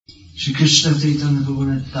Shri Krishna Chaitanya Prabhu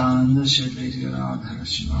Nityananda Shri Advaita Gadadhara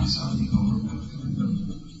Srivasadi Gaura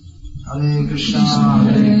Bhaktivinoda Hare Krishna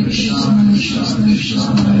Krishna Krishna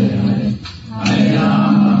Hare Hare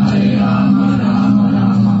Hare Rama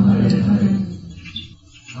Rama Hare Hare.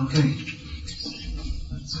 Okay.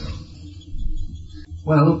 Let's go.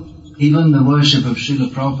 Well, even the worship of Srila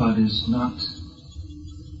Prabhupada is not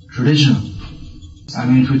traditional. I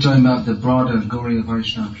mean, if we're talking about the broader Gauriya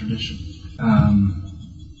Vaishnava tradition,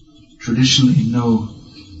 traditionally no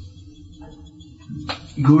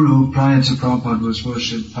guru prior to Prabhupada was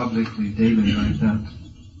worshipped publicly, daily like that.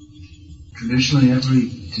 Traditionally every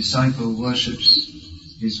disciple worships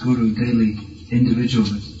his guru daily,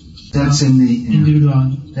 individually. That's in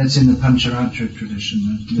the Pancharatra tradition.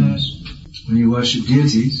 That means when you worship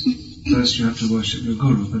deities, first you have to worship your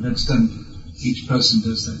guru, but that's done, each person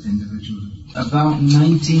does that individually. About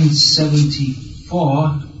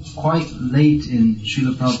 1974, quite late in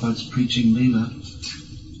Srila Prabhupada's preaching Leela,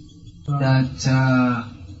 that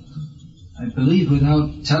I believe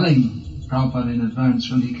without telling Prabhupada in advance,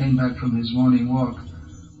 when he came back from his morning walk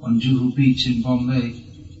on Juhu Beach in Bombay,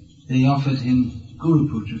 they offered him Guru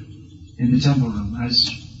Puja in the temple room,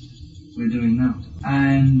 as we're doing now.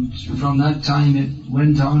 And from that time it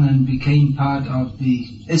went on and became part of the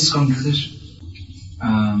ISKCON tradition,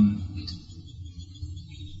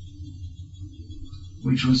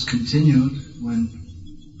 which was continued when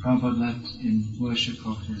Prabhupada left in worship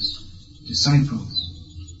of his disciples.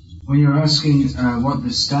 When you're asking what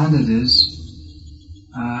the standard is,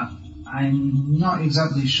 I'm not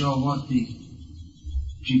exactly sure what the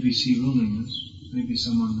GBC ruling is. Maybe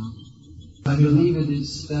someone knows. I believe it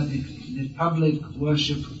is that if the public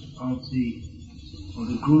worship or the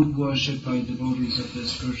group worship by devotees of their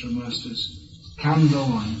spiritual masters can go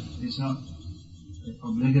on. It's not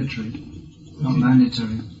obligatory, not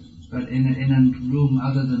mandatory, but in a room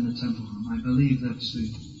other than the temple room. I believe that's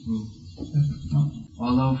the rule.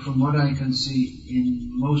 Although from what I can see in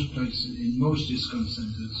most places, in most ISKCON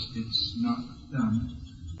centers, it's not done.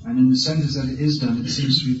 And in the centers that it is done, it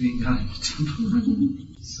seems to be being done in the temple room.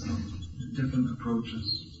 So, different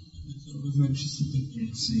approaches.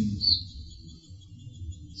 It seems.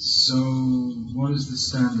 So, what is the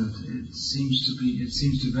standard? It seems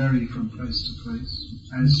to vary from place to place,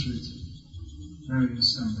 as with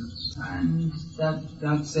various standards. And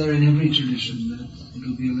that's there in every tradition, that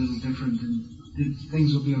it'll be a little different, and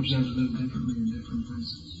things will be observed a little differently in different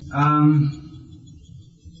places.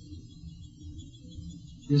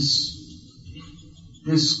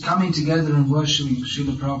 This coming together and worshipping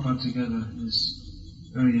Srila Prabhupada together is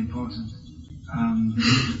very important.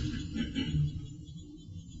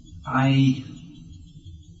 I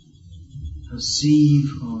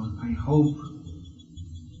perceive, or I hope,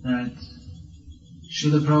 that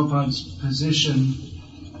Srila Prabhupada's position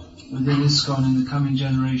within ISKCON in the coming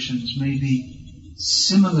generations may be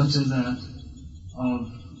similar to that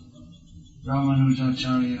of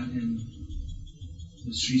Ramanujacharya in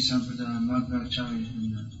the Sri Sampradaya, Madhvacharya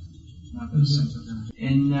in the Madhva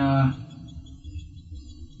Sampradaya.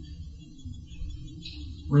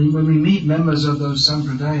 When we meet members of those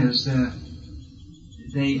Sampradayas,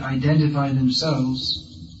 they identify themselves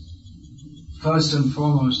first and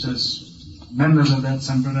foremost as members of that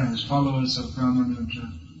Sampradaya, as followers of Ramanuja,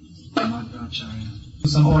 Madhvacharya,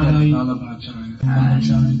 or Vallabhacharya.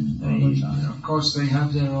 And of course they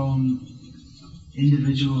have their own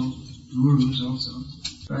individual gurus also,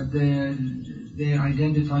 but they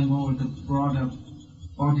identify more with the broader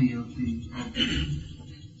body of the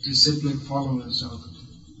disciplic followers of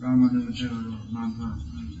Ramanuja or Madhva,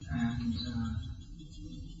 and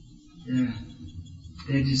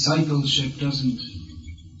their discipleship doesn't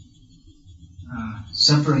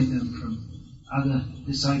separate them from other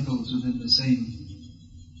disciples within the same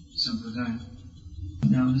sampradaya.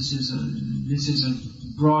 Now this is a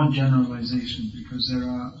broad generalization, because there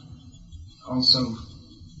are also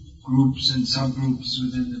groups and subgroups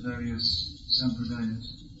within the various sampradayas.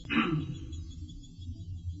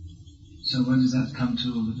 So where does that come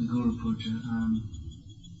to with the Guru Puja?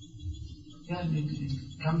 It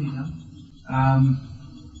can be done.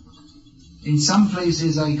 In some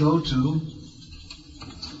places I go to,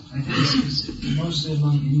 I think it's mostly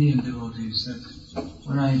among Indian devotees, that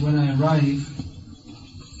when I arrive,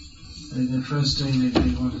 the first day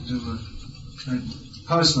they want to do a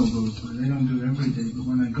personal Guru Puja. They don't do it every day, but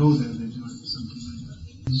when I go there, they do it, something like that.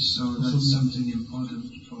 So that's something important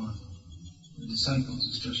for the disciples,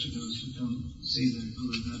 especially those who don't see their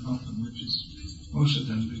Guru that often, which is most of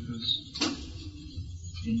them, because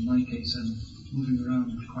in my case I'm moving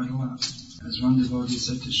around quite a lot. As one devotee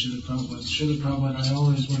said to Srila Prabhupada, I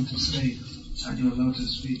always want to stay at your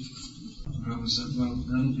lotus feet. Prabhupada said, well,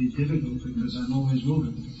 that'll be difficult because I'm always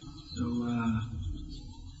moving. So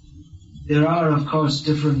there are, of course,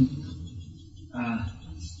 different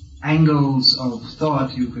angles of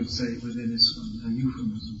thought, you could say, within ISKCON, a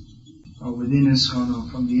euphemism. Or within ISKCON,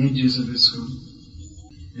 or from the edges of ISKCON.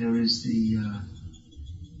 There is the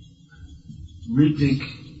rhythmic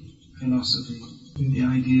philosophy, the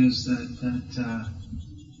ideas that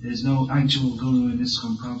there's no actual guru in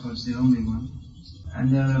ISKCON, Prabhupada is the only one. And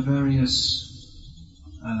there are various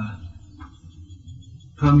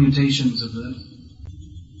permutations of that,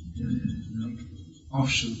 like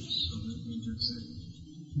offshoots of it, you could say.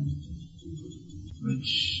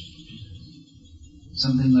 Which,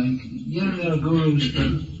 something like, there are gurus,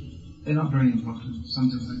 but they're not very important,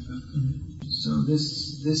 something like that. Mm-hmm. So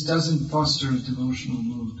this doesn't foster a devotional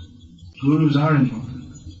mood. Gurus are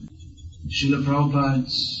important. Srila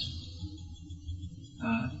Prabhupada's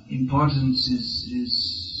importance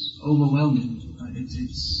is overwhelming.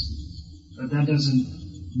 But that doesn't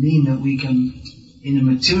mean that we can, in a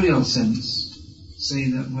material sense, say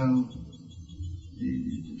that, well,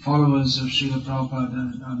 the followers of Srila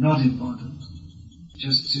Prabhupada are not important.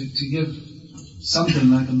 Just to give something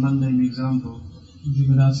like a mundane example,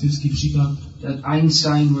 that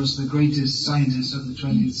Einstein was the greatest scientist of the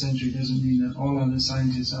 20th century doesn't mean that all other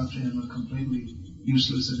scientists after him are completely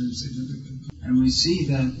useless and insignificant. And we see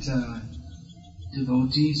that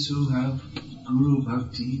devotees who have Guru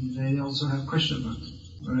Bhakti, they also have Krishna Bhakti.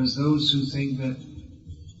 Whereas those who think that,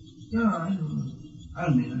 I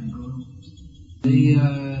don't need any Guru,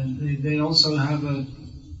 they also have a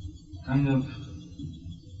kind of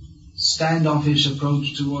standoffish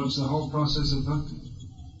approach towards the whole process of bhakti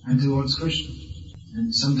and towards Krishna.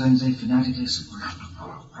 And sometimes they fanatically say,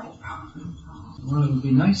 well, it would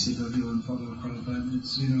be nice if everyone followed Prabhupada.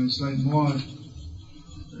 It's like more,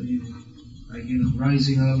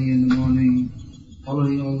 rising early in the morning,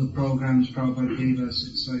 following all the programs Prabhupada gave us.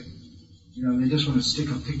 It's like, they just want to stick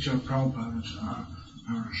a picture of Prabhupada.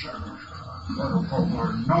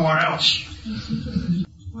 Nowhere else.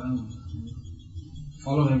 Well,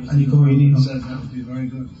 follow everything Prabhupada said. That would be very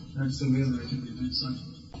good. That's the real way to be doing something.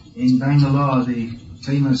 In Bangalore, the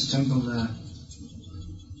famous temple there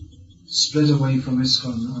split away from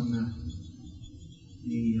ISKCON on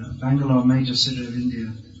the Bangalore major city of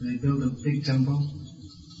India. They built a big temple,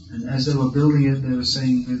 and as they were building it, they were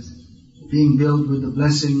saying, with being built with the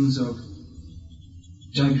blessings of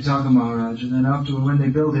Jayapataka Maharaj, and then afterward, when they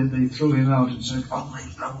built it, they threw him out and said, only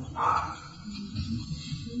Prabhupada.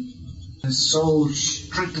 They're so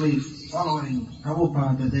strictly following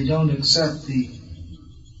Prabhupada that they don't accept the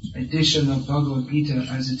edition of Bhagavad Gita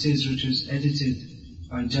as it is, which was edited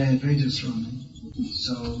by Jayapataka Swami.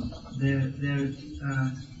 So they're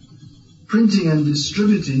printing and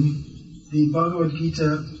distributing the Bhagavad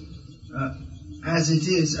Gita as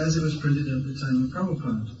it was printed at the time of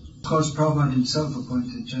Prabhupada. Of course, Prabhupada himself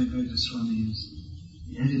appointed Jayapataka Swami as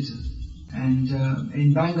the editor. And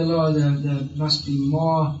in Bangalore, there must be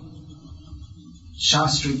more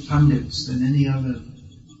Shastric Pandits than any other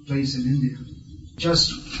place in India.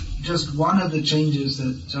 Just one of the changes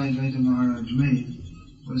that Jayapataka Maharaj made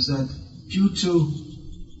was that due to,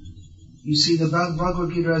 you see, the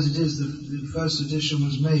Bhagavad Gita as it is, the first edition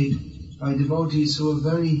was made by devotees who were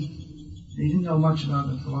they didn't know much about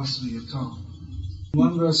the philosophy at all.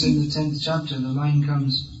 One verse in the 10th chapter, the line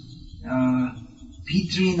comes,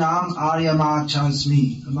 Pitri Nam Aryama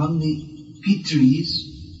Chasmi. Among the Pitris,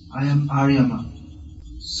 I am Aryama.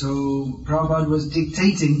 So Prabhupada was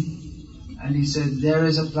dictating, and he said, there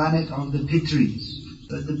is a planet of the Pitris.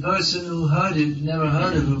 But the person who heard it never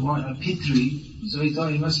heard of a Pitri, so he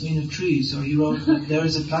thought it must mean a tree. So he wrote, there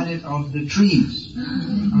is a planet of the trees.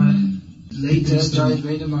 Later,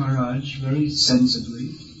 Jayapataka Maharaj very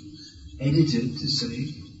sensibly edited to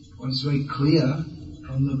say, was very clear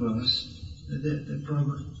from the verse, that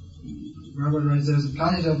Prabhupada writes, there is a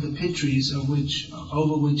planet of the Pitris over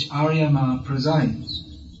which Aryama presides.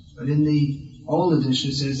 But in the old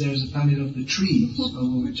edition it says there is a planet of the trees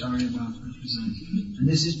over which Aryama presides. And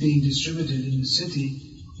this is being distributed in the city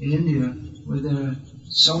in India where there are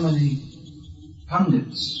so many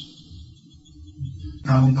pundits.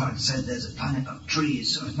 Prabhupada said there's a planet of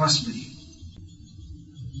trees, so it must be.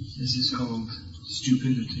 This is called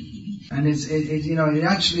stupidity. And it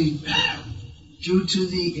actually, due to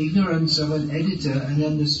the ignorance of an editor and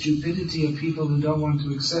then the stupidity of people who don't want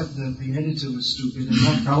to accept that the editor was stupid and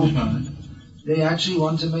not Prabhupada, they actually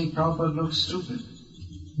want to make Prabhupada look stupid.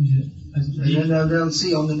 Yeah. And then they'll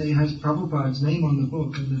see it has Prabhupada's name on the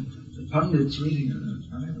book, and the pundits reading it,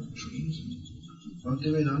 I have trees,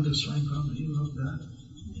 Bhaktivedanta Swami Prabhupada, he wrote that.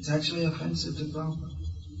 It's actually offensive to Prabhupada.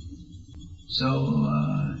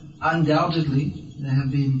 So undoubtedly there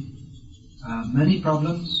have been many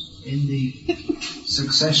problems in the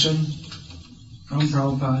succession from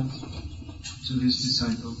Prabhupada to his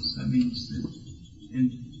disciples. That means that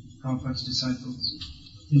in Prabhupada's disciples,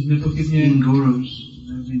 in gurus,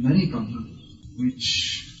 there have been many problems,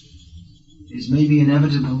 which is maybe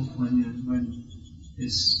inevitable when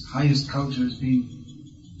this highest culture is being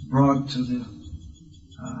brought to the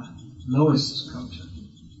lowest culture.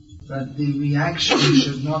 But the reaction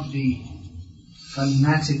should not be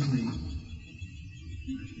fanatically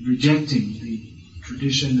rejecting the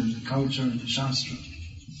tradition and the culture and the Shastra.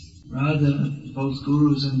 Rather, both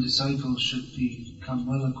gurus and disciples should become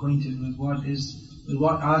well acquainted with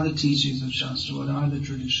what are the teachings of Shastra, what are the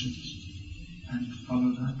traditions, and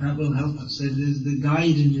follow that. That will help us. The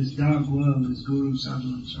guide in this dark world is Guru, Sadhu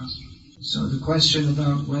and Shastra. So the question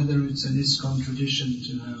about whether it's an ISKCON tradition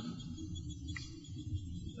to have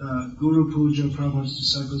Guru Puja, Prabhupada's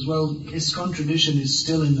disciples, well, ISKCON tradition is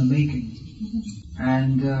still in the making.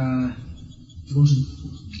 And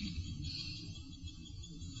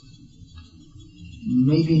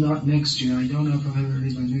maybe not next year. I don't know if I'll have it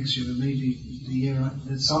ready by next year, but maybe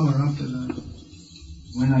the summer after that,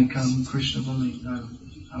 when I come Krishna willing,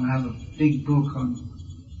 I'll have a big book on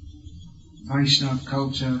Vaishnava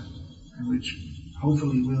culture, and which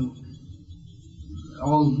hopefully will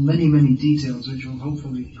many details which will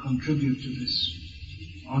hopefully contribute to this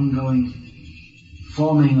ongoing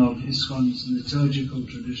forming of ISKCON's liturgical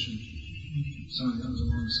tradition. Sorry, that was a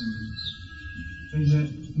long sentence.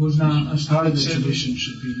 Part of the tradition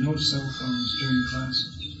should be no cell phones during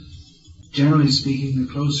classes. Generally speaking, the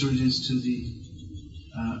closer it is to the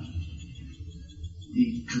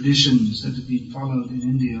traditions that have been followed in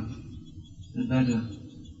India, the better.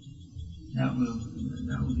 That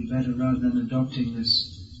will be better rather than adopting this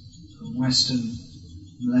Western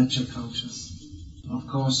lecture culture. Of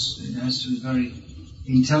course, it has to be very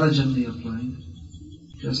intelligently applied.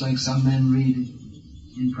 Just like some men read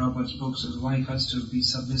in Prabhupada's books that the wife has to be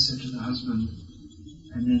submissive to the husband,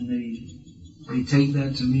 and then they take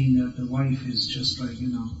that to mean that the wife is just like,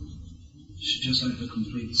 she's just like a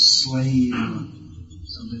complete slave or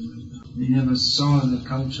something like that. They never saw the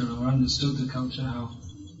culture or understood the culture, how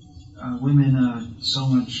women are so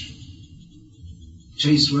much,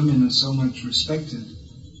 chaste women are so much respected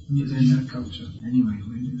within that culture. Anyway,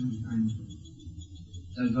 I'm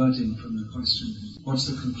diverting from the question. What's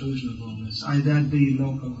the conclusion of all this? That the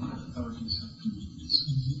local authorities have to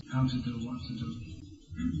decide how to do, what to do.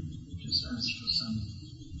 Just ask for some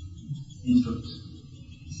input.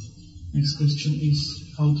 Next question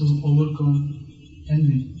is how to overcome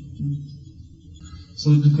envy. So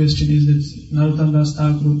the question is that Narottam Das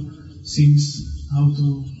Thakur sings how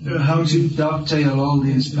to dovetail all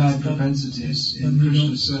these bad propensities in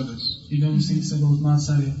Krishna's service. He don't sing about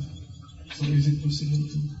Matsarya. So is it possible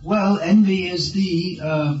to? Well, envy is the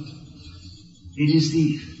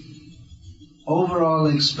overall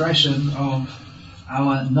expression of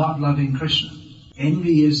our not loving Krishna.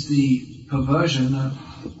 Envy is the perversion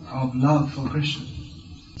of love for Krishna.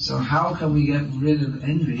 So how can we get rid of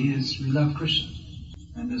envy is we love Krishna.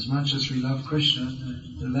 And as much as we love Krishna,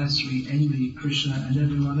 the less we envy Krishna and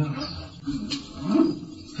everyone else.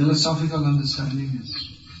 Philosophical understanding is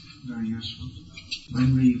very useful.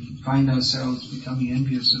 When we find ourselves becoming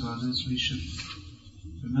envious of others, we should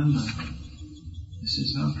remember this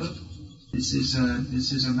is not good. This is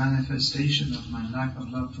a manifestation of my lack of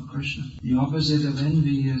love for Krishna. The opposite of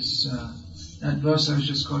envy is that verse I was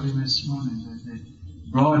just quoting this morning, the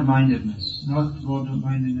broad-mindedness, not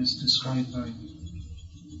broad-mindedness described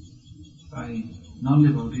by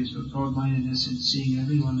non-devotees, but broad-mindedness in seeing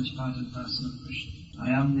everyone as part and parcel of Krishna.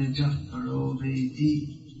 I am nijah paro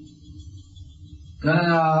veti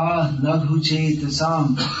Gana laghu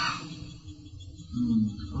chetasam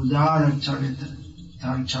udara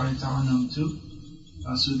charitanam tu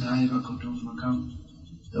vasudhaiva kutumbakam.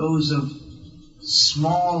 Those of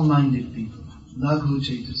small-minded people. Laghu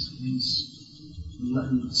chetas means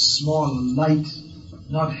small, light,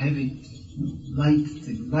 not heavy, light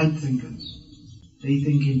thinkers. They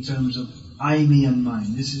think in terms of I, me and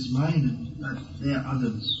mine. This is mine and they are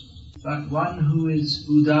others. But one who is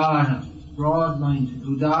udara, broad-minded,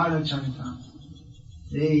 udara charita,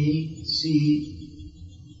 they see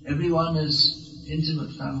everyone as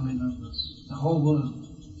intimate family members, the whole world.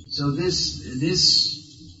 So this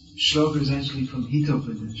shloka is actually from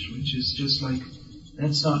Hitopadesh, which is just like,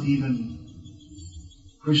 that's not even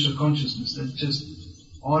Krishna consciousness, that's just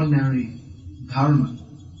ordinary dharma.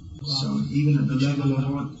 So even at the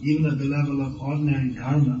level of ordinary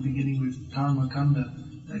dharma, beginning with karma kanda,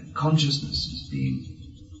 that consciousness is being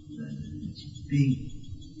It's being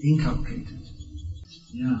inculcated.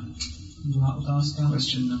 Yeah.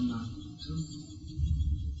 Question number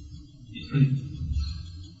 2.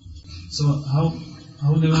 So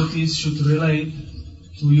how devotees should relate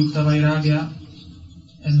to Yukta Vairagya,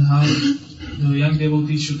 and how the young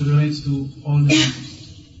devotees should relate to all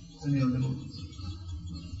devotees, senior devotees.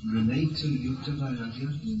 Relate to Yukta Vairagya?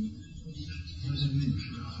 What does it mean?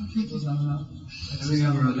 Having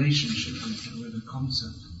a relationship with a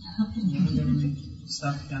concept.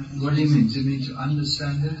 What do you mean? Do you mean to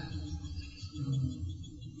understand it?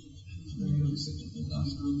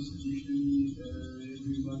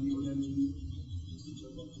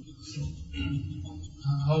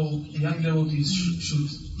 How young devotees should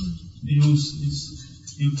use this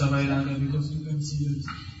Yukta Vairagya, because you can see that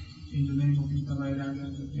in the name of Yukta Vairagya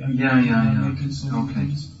that young devotees are making so many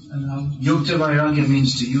things. And how Yukta Vairagya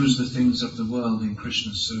means to use the things of the world in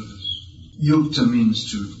Krishna's service. Yukta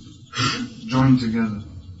means to join together.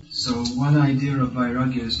 So one idea of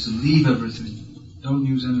Vairagya is to leave everything, don't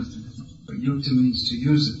use anything. But Yukta means to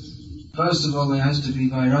use it. First of all, there has to be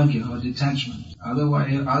Vairagya, or detachment.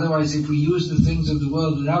 Otherwise, if we use the things of the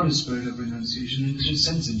world without a spirit of renunciation, it's just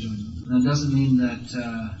sense enjoyment. That doesn't mean that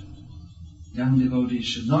young devotees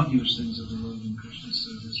should not use things of the world in Krishna's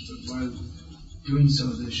service, but while doing so,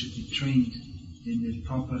 they should be trained in the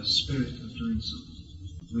proper spirit of doing so,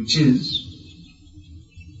 which is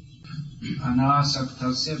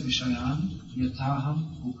anasaktasya vishayan yataham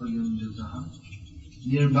upayunjataha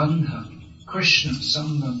nirbandha Krishna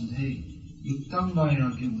sambandhe yuktam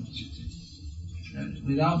vairagyam uchyate.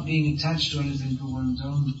 Without being attached to anything for one's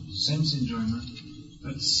own sense enjoyment,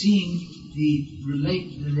 but seeing the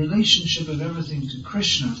relationship of everything to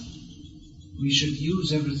Krishna, we should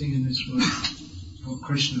use everything in this world for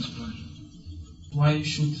Krishna's pleasure. Why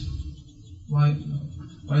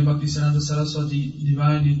Bhaktisiddhanta Saraswati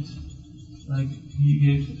divided, like he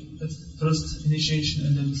gave the first initiation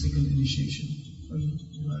and then the second initiation?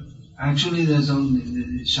 Actually,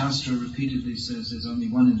 the Shastra repeatedly says there's only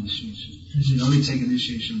one initiation. You should only take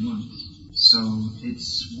initiation once. So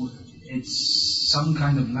it's some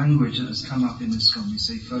kind of language that has come up in ISKCON. We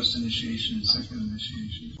say first initiation and second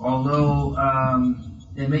initiation. Although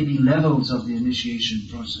there may be levels of the initiation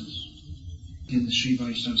process. In the Sri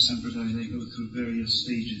Vaishnava Sampradaya, they go through various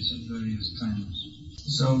stages at various times.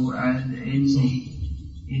 So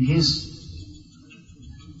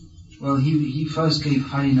he first gave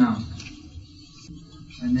Harinam,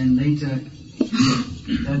 and then later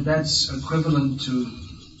that's equivalent to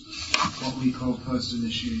what we call first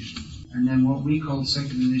initiation. And then what we call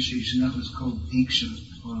second initiation, that was called Diksha,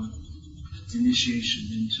 or initiation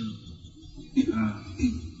into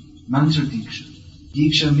Mantra Diksha.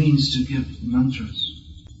 Diksha means to give mantras,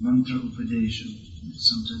 mantra upadesha, it's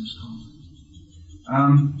sometimes called.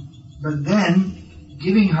 But then,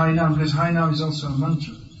 giving Harinam, because Harinam is also a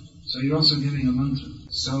mantra, so you're also giving a mantra.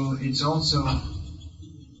 So it's also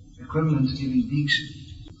equivalent to giving Diksha.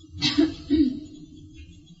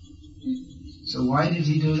 So why did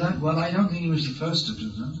he do that? Well, I don't think he was the first to do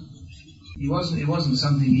that. It wasn't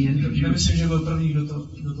something he introduced. Even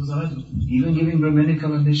giving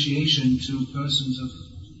Brahminical initiation to persons of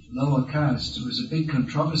lower caste was a big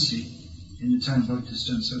controversy in the time of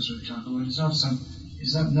Bhaktisiddhanta Saraswati Thakur. It's not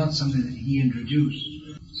something that he introduced.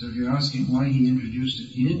 So if you're asking why he introduced it,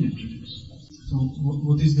 he didn't introduce it. So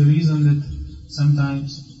what is the reason that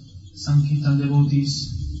sometimes Sankirtan devotees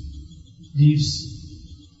leaves,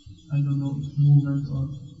 I don't know, movement or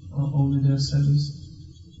only their service?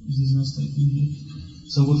 This is not stated here.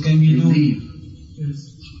 So what can we do? Leave. Yes.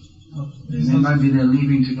 Maybe they're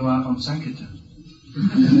leaving to go out on Sankirtan.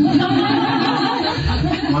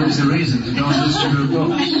 What is the reason? To go and distribute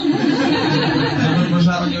books.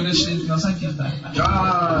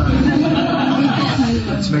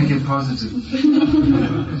 Let's make it positive.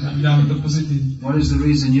 What is the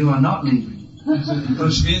reason you are not leaving? You can go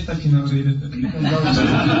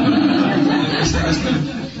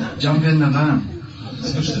jump in the van.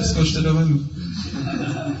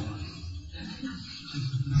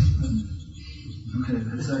 Okay,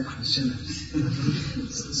 that's that question.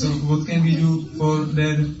 So what can we do for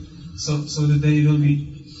their, so that they will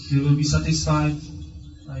be satisfied,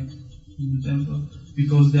 like in the temple,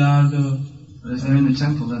 because they are the. But if they're in the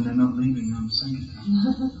temple, then they're not leaving on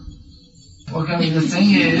Sankirtan. Okay, the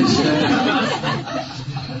thing is,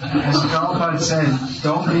 as Prabhupada said,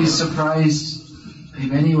 don't be surprised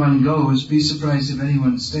if anyone goes, be surprised if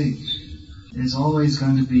anyone stays. There's always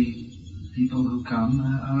going to be people who come.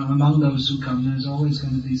 Among those who come, there's always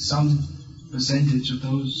going to be some percentage of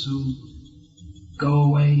those who go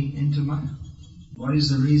away into Maya. What is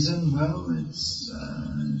the reason? Well, it's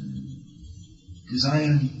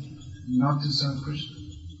desire not to serve Krishna.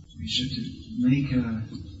 We should make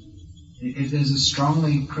if there's a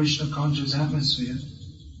strongly Krishna conscious atmosphere,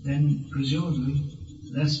 then presumably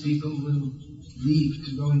less people will leave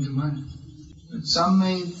to go into Maya. But some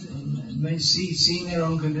may see their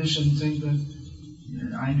own condition, think that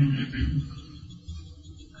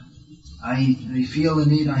they feel the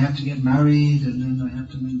need, I have to get married and then I have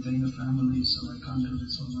to maintain a family, so I can't do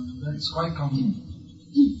this or that. That's quite common.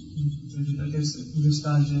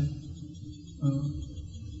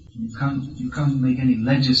 You can't make any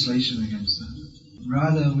legislation against that.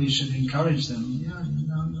 Rather, we should encourage them. Yeah,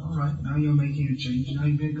 all right. Now you're making a change. Now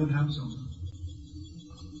you be a good householder.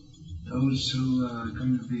 Those who are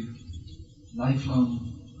going to be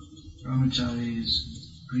lifelong brahmacharis,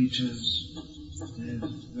 preachers,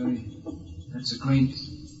 that's a great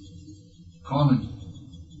calling.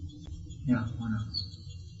 Yeah, one else.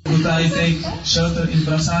 Would I take shelter in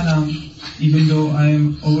prasadam even though I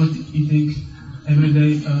am overeating every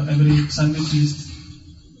day, every Sunday feast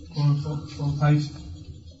for 5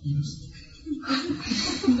 years?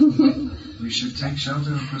 We should take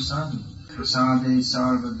shelter of prasadam. Prasade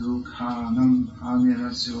sarva dukhanam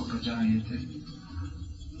hamirasyo prajayate.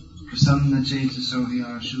 Prasanna chetaso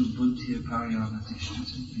hiyashu buddhya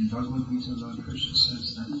paryavatishtate. In Bhagavad Gita, Lord Krishna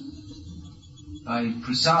says that by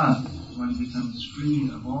prasad, one becomes free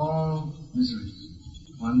of all miseries.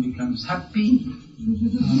 One becomes happy.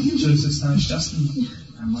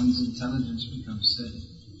 And one's intelligence becomes steady.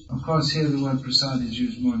 Of course, here the word prasad is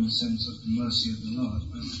used more in the sense of the mercy of the Lord,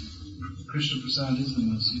 but Krishna prasad is the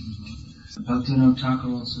mercy of the Lord. Bhaktivinoda Thakur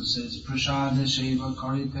also says, prasada sheva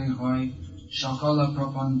karite hoy shakala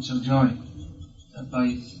prapancha joy. That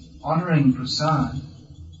by honoring prasad,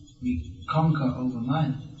 we conquer over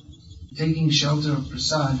Maya. Taking shelter of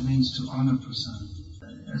prasad means to honor prasad.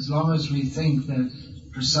 As long as we think that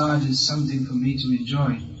prasad is something for me to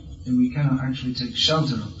enjoy, then we cannot actually take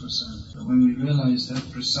shelter of prasad. But when we realize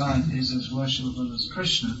that prasad is as worshipable as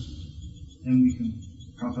Krishna, then we can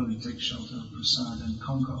properly take shelter of prasad and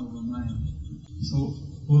conquer over Maya. So,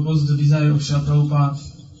 what was the desire of Srila Prabhupada?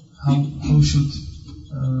 How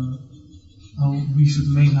we should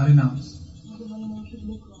make Harinams?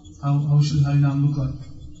 How should Harinam look like?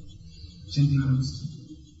 Chanting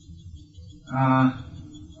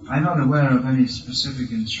I'm not aware of any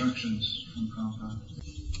specific instructions from Prabhupada.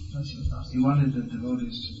 He wanted the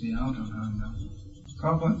devotees to be out on Harinam.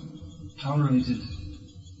 Prabhupada tolerated,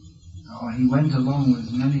 or he went along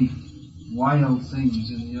with many wild things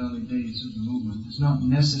in the early days of the movement. It's not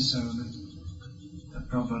necessarily that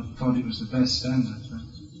Prabhupada thought it was the best standard, but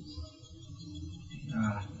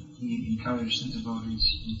he encouraged the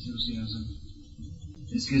devotees' enthusiasm.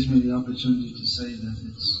 This gives me the opportunity to say that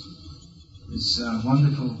it's a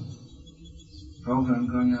wonderful program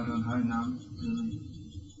going out on Harinam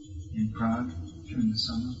in Prague during the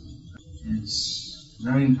summer. It's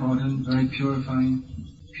very important, very purifying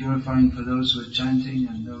for those who are chanting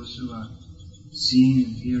and those who are seeing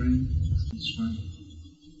and hearing. It's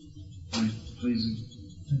very pleasing.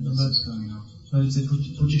 That's going on.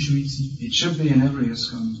 It should be in every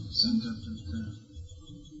ISKCON center, but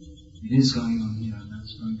it is going on here, and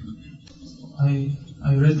that's very good.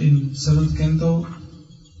 I read in 7th canto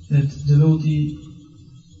that devotee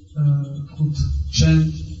could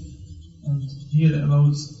chant and hear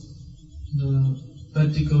about the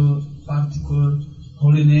particular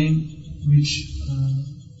holy name which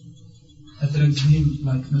attracts him,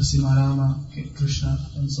 like Narasimha, Rama, Krishna,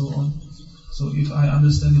 and so on. So if I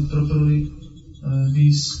understand it properly,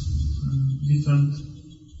 these different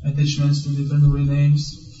attachments to different holy names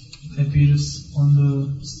appears on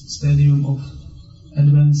the stadium of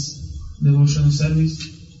advanced devotional service.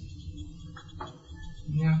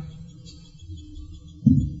 Yeah.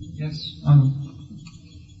 Yes. Ano.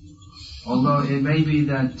 Although it may be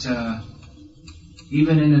that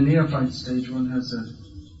even in a neophyte stage one has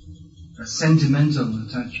a sentimental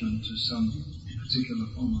attachment to some particular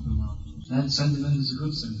form of the world. That sentiment is a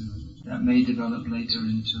good sentiment. That may develop later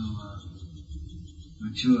into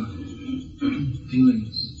mature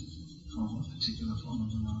feelings for a particular form of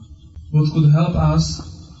the world. What could help us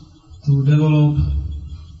to develop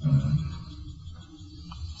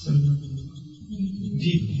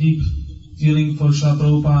deep feeling for Srila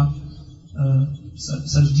Prabhupada,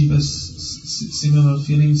 such deep as similar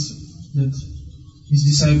feelings that his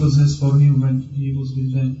disciples has for him when he was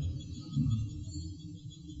with them.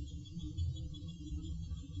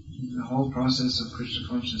 The whole process of Krishna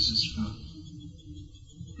consciousness is for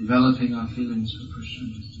developing our feelings for Krishna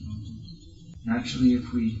and his devotees. Naturally,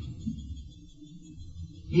 if we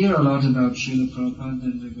hear a lot about Srila Prabhupada,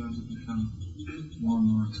 then we're going to become more and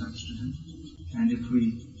more attached to him. And if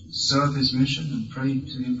we serve His mission and pray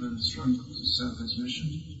to Him for the strength to serve His mission,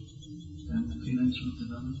 then the feelings will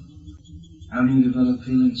develop. How do you develop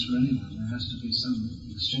feelings for anyone? There has to be some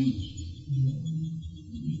exchange.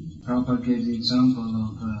 Prabhupada gave the example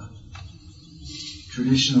of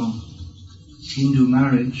traditional Hindu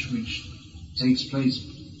marriage, which takes place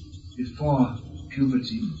before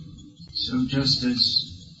puberty. So just as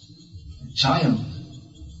a child,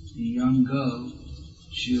 the young girl,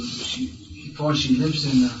 before she lives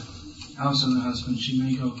in the house of her husband, she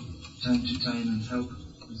may go time to time and help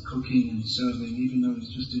with cooking and serving, even though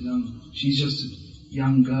she's just a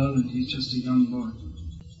young girl and he's just a young boy.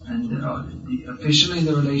 And officially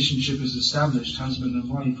the relationship is established, husband and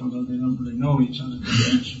wife, although they don't really know each other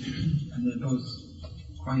very much, and they're both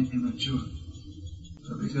quite immature.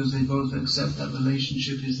 But because they both accept that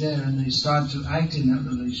relationship is there and they start to act in that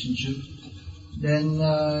relationship, then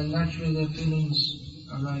naturally their feelings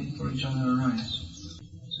for each other arise.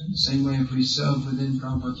 So in the same way, if we serve within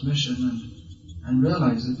Prabhupada's mission and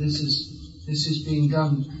realize that this is being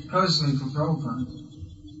done personally for Prabhupada,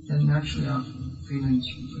 then naturally our feelings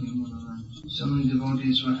for him will arise. So many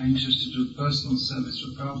devotees were anxious to do personal service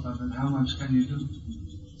for Prabhupada, but how much can you do?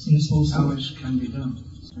 Yes, also. How much can be done?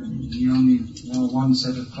 He only wore one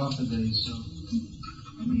set of cloth a day, so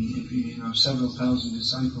if you have several thousand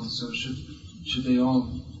disciples, so should they all,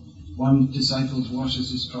 one disciple washes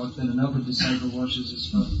his cloth, then another disciple washes his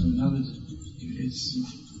cloth, then another, it's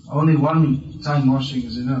only one time washing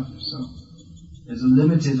is enough. So there's a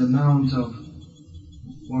limited amount of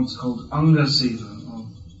what's called anga seva, or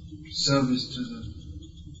service to the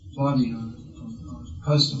body, or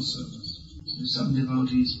personal service. So some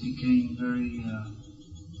devotees became very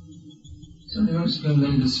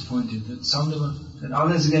disappointed that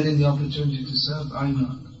others are getting the opportunity to serve, I'm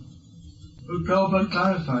not. But Prabhupada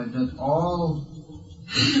clarified that all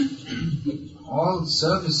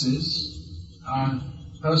services are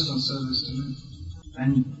personal service to me.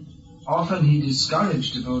 And often he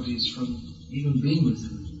discouraged devotees from even being with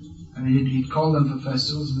him. I mean, he'd call them for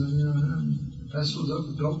festivals, and then, the festival's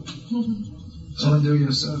over, go. Go and do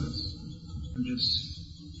your service. And just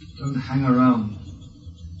don't hang around.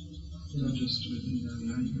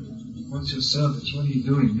 What's your service? What are you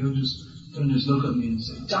doing? Don't just look at me and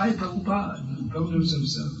say, Jai Prabhupada, go do some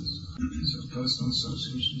service. So personal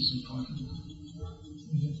association is important.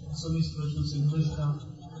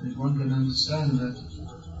 If one can understand that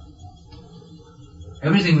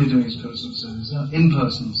everything we're doing is personal service, not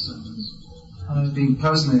impersonal service. It's being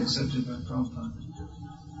personally accepted by Prabhupada,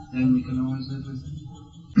 then we can always live with it.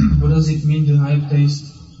 What does it mean, the high taste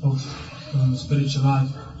of spiritual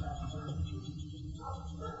life?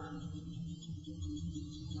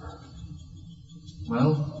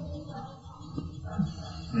 Well,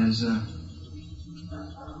 there's a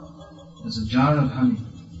jar of honey.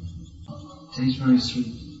 It tastes very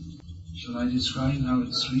sweet. Shall I describe how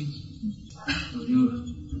it's sweet? Will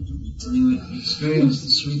you experience the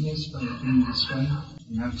sweetness by it being described?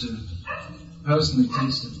 You have to personally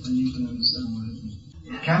taste it, then you can understand what it means.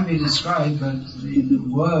 It can be described, but the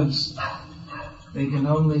words, they can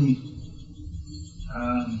only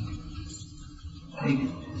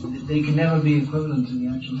they can never be equivalent to the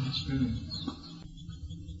actual experience.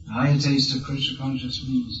 The higher taste of Krishna consciousness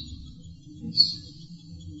means it's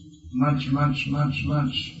much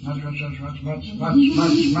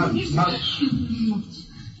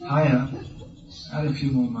higher, add a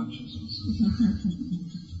few more muches also,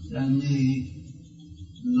 than the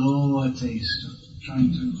lower taste of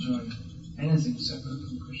trying to enjoy anything separate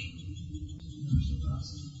from Krishna.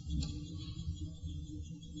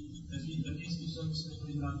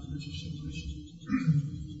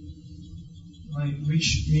 By which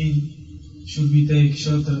mean should we take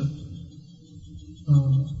shelter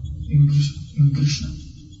in Krishna?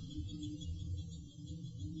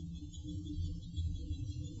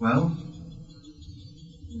 Well,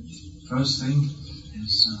 first thing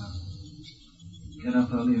is get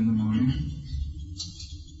up early in the morning,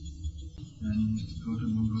 then go to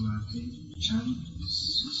Mangalarti, chant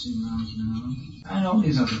 16 rounds an hour, and all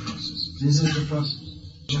these other processes. This is the process.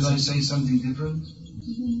 Should I say something different?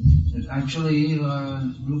 That actually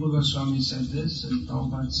Rupa Goswami said this, and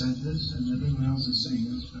Prabhupada said this, and everyone else is saying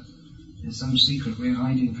this, but there's some secret we're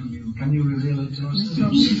hiding from you. Can you reveal it to us? There's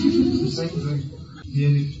no secret. It's the same thing.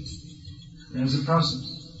 There's a process.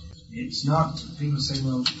 It's not, people say,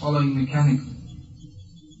 well, following mechanically.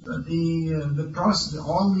 But the process,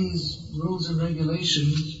 all these rules and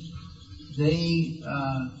regulations, they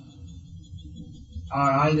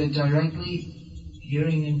are either directly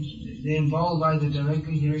they involve either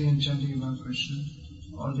directly hearing and chanting about Krishna,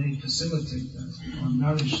 or they facilitate that, or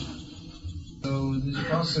nourish that. So this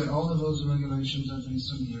process, all of those regulations are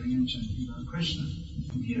based on hearing and chanting about Krishna.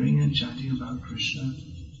 And hearing and chanting about Krishna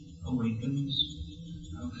awakens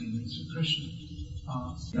our feelings for Krishna.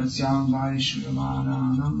 Yasyam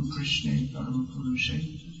Vaishyamananam Krishne Paramapurushe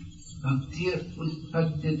Bhaktir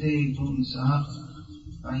Utpadyate Bhumsaha.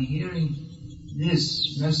 By hearing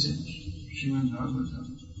this message, Srimad Bhagavatam,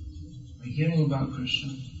 by hearing about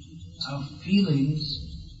Krishna, our feelings,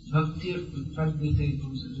 Bhaktir Utpadyate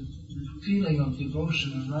Bhumsaha, the feeling of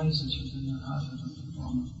devotion arises within the heart of the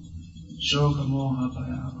performer. Shoka Moha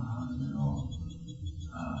Bhayavaha, and all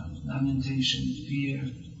lamentation, fear,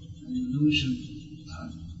 and illusion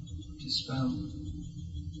dispelled.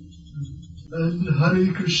 And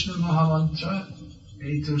Hare Krishna Mahamantra,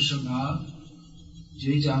 Eto Shabha,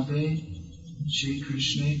 Jai Jape, Shri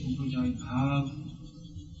Krishna Upajai Bhav.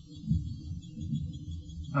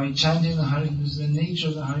 By chanting the Hare, this is the nature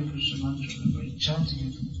of the Hare Krishna mantra, that by chanting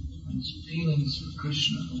it, one's feelings for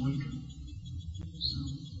Krishna awaken. So,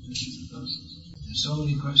 this is the process. There's so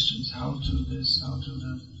many questions, how to this, how to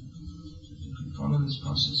that. If we follow this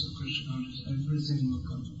process of Krishna consciousness, everything will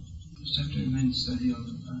come. Just have to remain steady on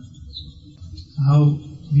the path. How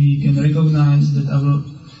we can recognize that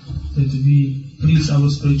we please our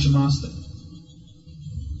spiritual master.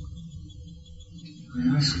 We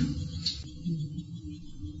ask him.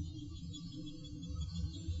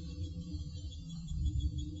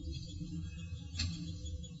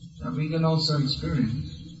 That we can also experience.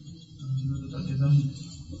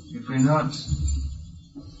 If we're not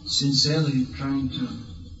sincerely trying to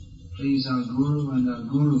please our Guru and our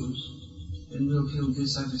Gurus, then we'll feel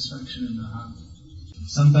dissatisfaction in the heart.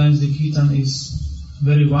 Sometimes the kirtan is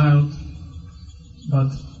very wild,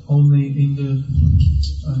 but only in the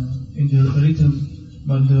rhythm,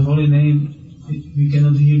 but the holy name, we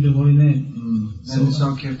cannot hear the holy name. Then it's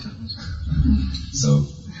not kirtan. So,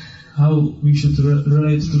 how we should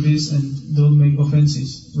relate to this and don't make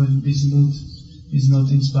offenses when this mood is not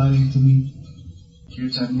inspiring to me.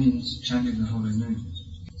 Kirtan means chanting the holy name.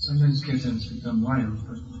 Sometimes kirtans become wild,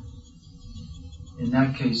 but in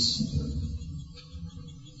that case,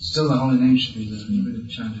 still the holy name should be there, even if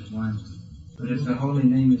chanted wild. But if the holy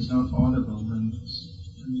name is not audible, then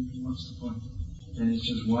what's the point? Then it's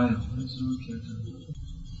just wild. It's no kirtan.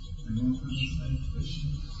 And more questions?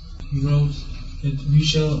 He wrote that we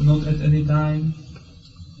shall not at any time,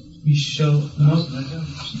 we shall not...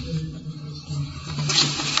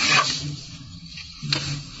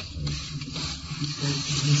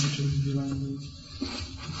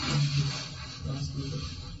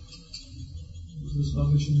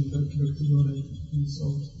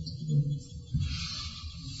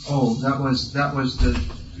 Oh, that was the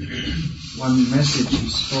one message he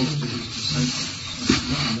spoke to his disciples.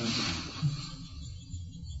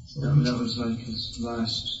 That was like his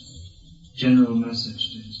last general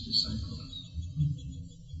message to his disciples.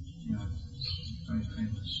 Yeah, it's very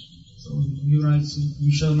famous. So he writes,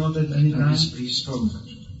 we shall not at any time... He spoke.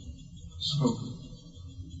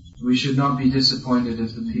 We should not be disappointed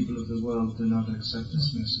if the people of the world do not accept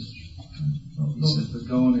this message. He said, but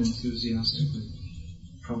go on enthusiastically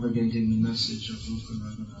propagating the message of Rupa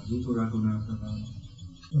Raghunatha.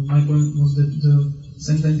 My point was that the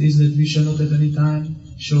sentence is that we shall not at any time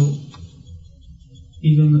show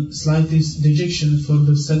even slightest dejection for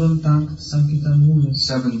the seven-tongued Sankirtan movement.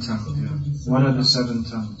 Seven-tongued, yeah. What are the seven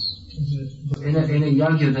tongues? In a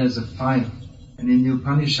yajna there's a fire. And in the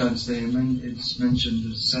Upanishads it's mentioned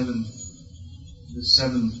the seven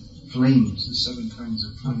flames, the seven kinds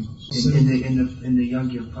of flames in the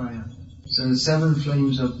yajna fire. So the seven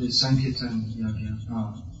flames of the Sankirtan yajna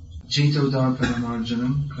are Cetodarpanam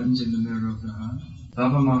Arjanam, cleansing the mirror of the heart.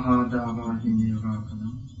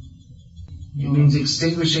 Bhavamahadavadinirapanam. It means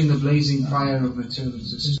extinguishing the blazing fire of material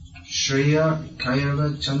existence. Shreya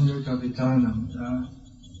Kairava Chandra Kavitanam,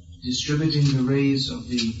 distributing the rays of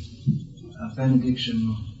the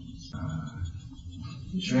benediction.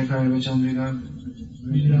 Shreya Kairava Chandra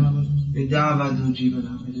Vidyavadu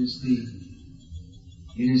Jivanam.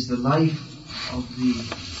 It is the life of the...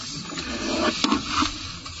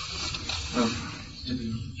 it's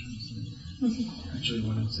difficult to translate. Actually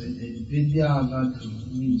what I'm saying, Vidyavadu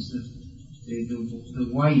means that the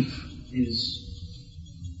wife is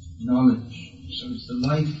knowledge. So it's the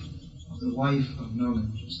life of the wife of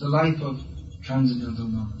knowledge. It's the life of transcendental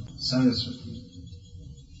knowledge. Saraswati.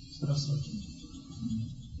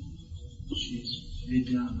 She is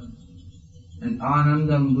Vidyavadu. And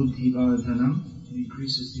Anandam Buddhi Vardhanam, it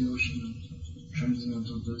increases the ocean of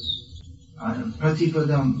transcendental bliss.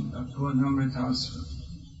 Pratipadam Purnamritasva.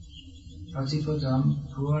 Pratipadam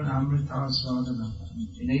Purnamritasvadana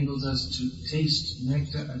enables us to taste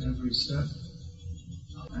nectar at every step.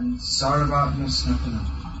 Saravatma Snapanam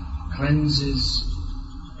cleanses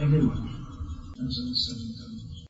everyone. Those are the 7 tones.